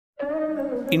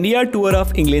India Tour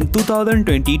of England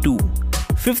 2022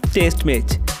 5th Test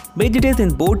match. Match details in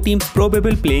both teams'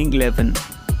 probable playing 11.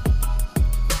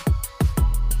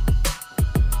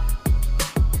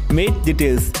 Match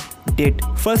details. Date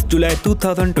 1st July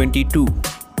 2022.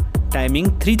 Timing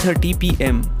 3:30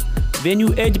 p.m.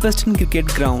 Venue Edgbaston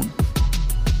Cricket Ground.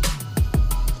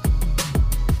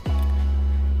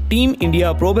 Team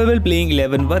India probable playing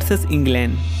 11 versus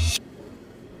England.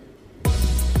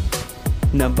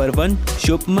 Number 1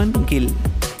 Shubman Gill.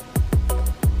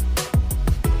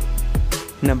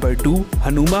 Number 2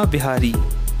 Hanuma Vihari.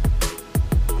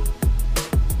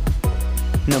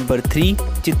 Number 3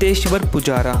 Chiteshwar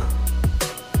Pujara.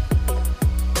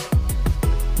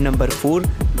 Number 4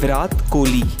 Virat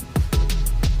Kohli.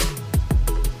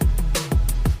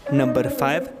 Number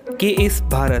 5 KS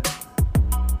Bharat.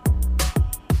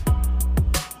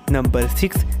 Number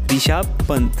 6 Rishabh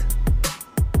Pant.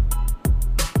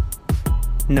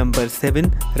 Number 7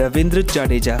 Ravindra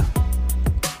Jadeja.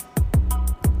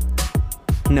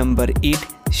 Number 8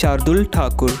 Shardul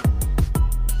Thakur.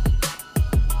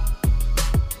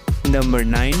 Number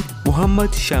 9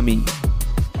 Mohammad Shami.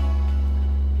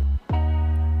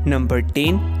 Number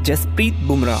 10 Jasprit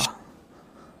Bumrah.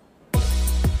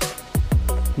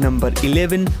 Number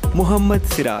 11 Mohammad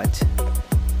Siraj.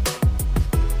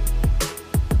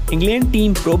 England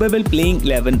team probable playing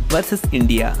 11 versus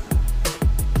India.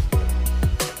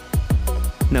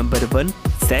 Number 1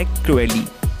 Zach Crowley.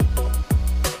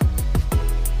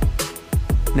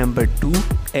 Number 2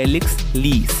 Alex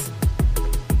Lees.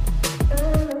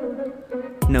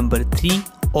 Number 3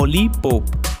 Ollie Pope.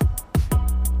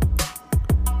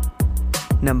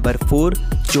 Number 4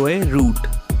 Joy Root.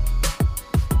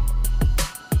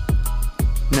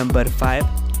 Number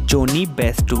 5 Johnny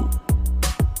Bairstow.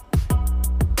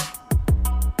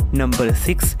 Number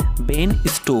 6 Ben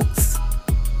Stokes.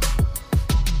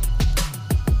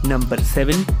 Number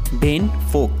 7 Ben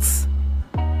Fox.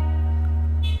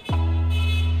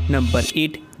 Number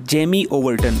 8 Jamie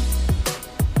Overton.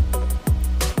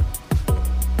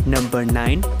 Number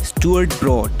 9 Stuart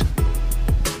Broad.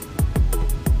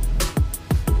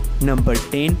 Number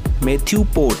 10 Matthew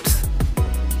Potts.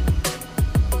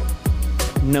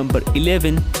 Number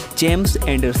 11 James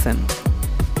Anderson.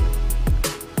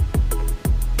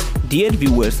 Dear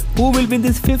viewers, who will win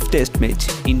this 5th test match,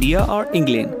 India or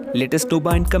England? Let us know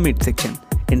by in comment section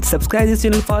and subscribe this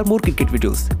channel for more cricket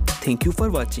videos. Thank you for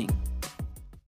watching.